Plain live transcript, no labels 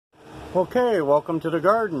Okay, welcome to the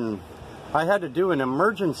garden. I had to do an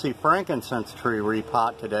emergency frankincense tree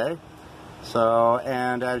repot today.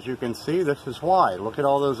 And as you can see, this is why. Look at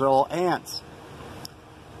all those little ants.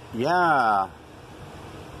 Yeah.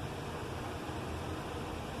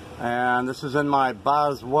 And this is in my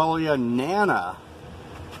Boswellia nana,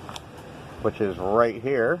 which is right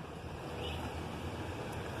here.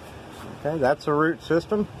 Okay, that's the root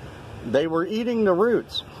system. They were eating the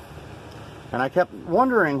roots. And I kept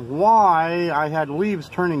wondering why I had leaves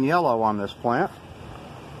turning yellow on this plant.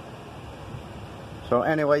 So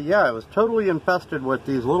anyway, yeah, it was totally infested with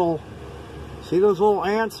these little, see those little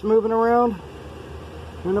ants moving around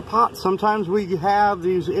in the pot? Sometimes we have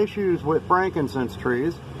these issues with frankincense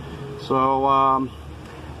trees. So,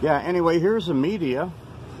 yeah, anyway, here's the media.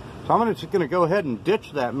 So I'm just going to go ahead and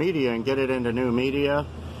ditch that media and get it into new media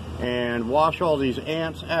and wash all these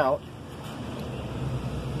ants out.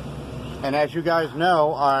 And as you guys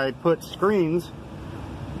know, I put screens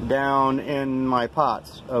down in my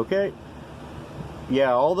pots, okay?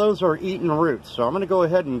 Yeah, all those are eating roots. So I'm going to go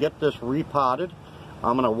ahead and get this repotted.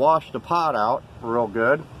 I'm going to wash the pot out real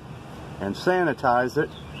good and sanitize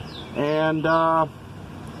it and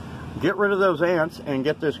get rid of those ants and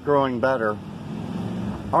get this growing better.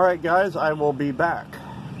 Alright guys, I will be back.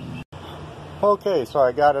 Okay, so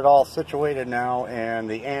I got it all situated now and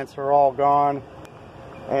the ants are all gone.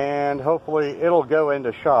 And hopefully it'll go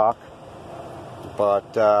into shock,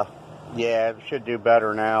 but yeah, it should do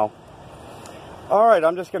better now. Alright,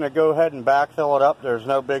 I'm just going to go ahead and backfill it up. There's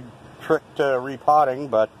no big trick to repotting,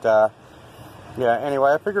 but yeah,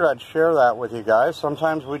 anyway, I figured I'd share that with you guys.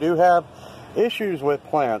 Sometimes we do have issues with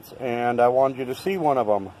plants, and I wanted you to see one of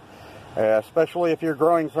them, especially if you're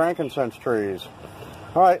growing frankincense trees.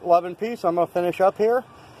 Alright, love and peace. I'm going to finish up here.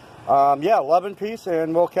 Yeah, love and peace,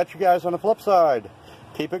 and we'll catch you guys on the flip side.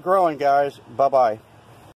 Keep it growing, guys. Bye-bye.